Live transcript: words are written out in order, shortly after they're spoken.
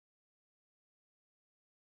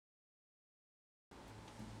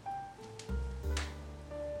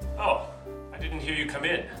didn't hear you come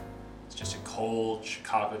in. It's just a cold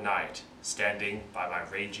Chicago night, standing by my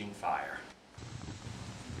raging fire.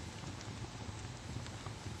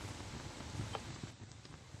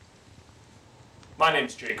 My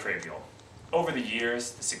name's Jay Craviel. Over the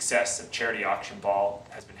years, the success of Charity Auction Ball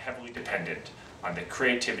has been heavily dependent on the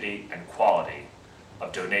creativity and quality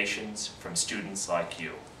of donations from students like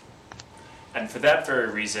you. And for that very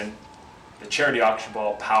reason, the Charity Auction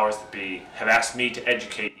Ball powers that be have asked me to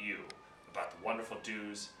educate you about the wonderful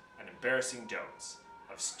do's and embarrassing don'ts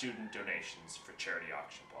of student donations for Charity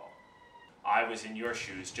Auction Ball. I was in your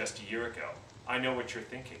shoes just a year ago. I know what you're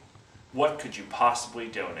thinking. What could you possibly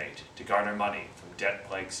donate to garner money from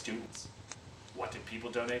debt-plagued students? What did people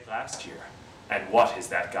donate last year? And what is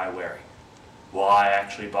that guy wearing? Well, I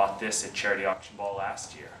actually bought this at Charity Auction Ball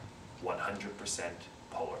last year. 100%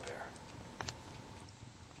 polar bear.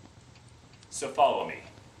 So follow me,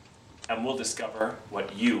 and we'll discover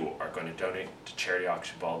what you are going to donate to Charity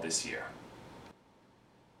Auction Ball this year.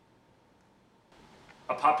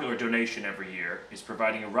 A popular donation every year is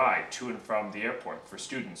providing a ride to and from the airport for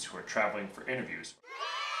students who are traveling for interviews.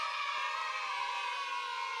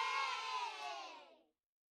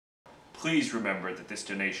 Please remember that this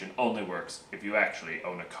donation only works if you actually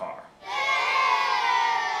own a car.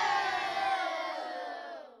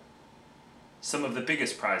 Some of the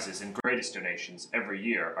biggest prizes and greatest donations every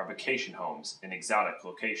year are vacation homes in exotic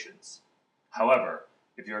locations. However,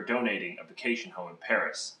 if you're donating a vacation home in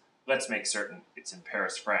Paris, let's make certain it's in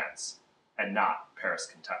Paris, France, and not Paris,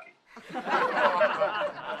 Kentucky.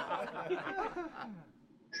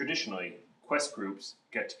 Traditionally, Quest groups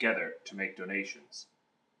get together to make donations.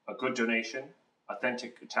 A good donation,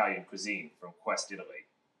 authentic Italian cuisine from Quest, Italy.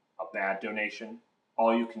 A bad donation,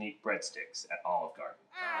 all-you-can-eat breadsticks at Olive Garden.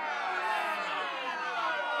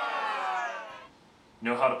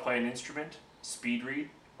 Know how to play an instrument, speed read,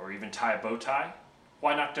 or even tie a bow tie?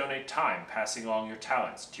 Why not donate time passing along your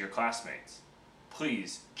talents to your classmates?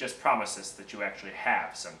 Please, just promise us that you actually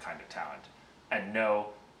have some kind of talent. And no,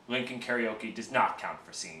 Lincoln Karaoke does not count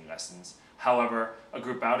for singing lessons. However, a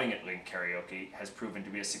group outing at Lincoln Karaoke has proven to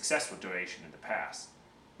be a successful donation in the past.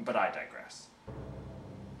 But I digress.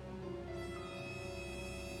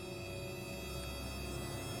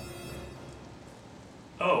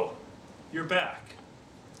 Oh, you're back.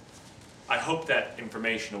 I hope that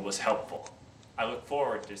information was helpful. I look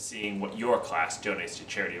forward to seeing what your class donates to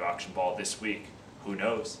Charity Auction Ball this week. Who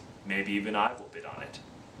knows, maybe even I will bid on it.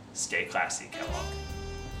 Stay classy, Kellogg.